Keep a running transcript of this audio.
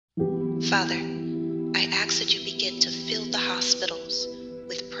Father, I ask that you begin to fill the hospitals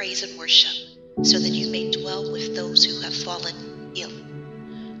with praise and worship so that you may dwell with those who have fallen ill.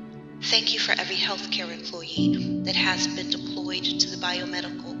 Thank you for every healthcare employee that has been deployed to the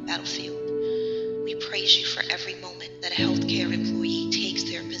biomedical battlefield. We praise you for every moment that a healthcare employee takes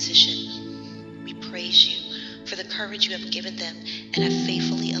their position. We praise you for the courage you have given them and have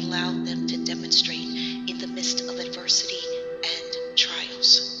faithfully allowed them to demonstrate in the midst of adversity and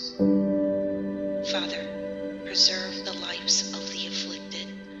trials. Father, preserve the lives of the afflicted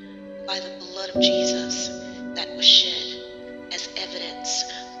by the blood of Jesus that was shed as evidence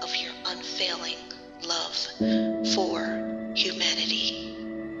of your unfailing love for humanity.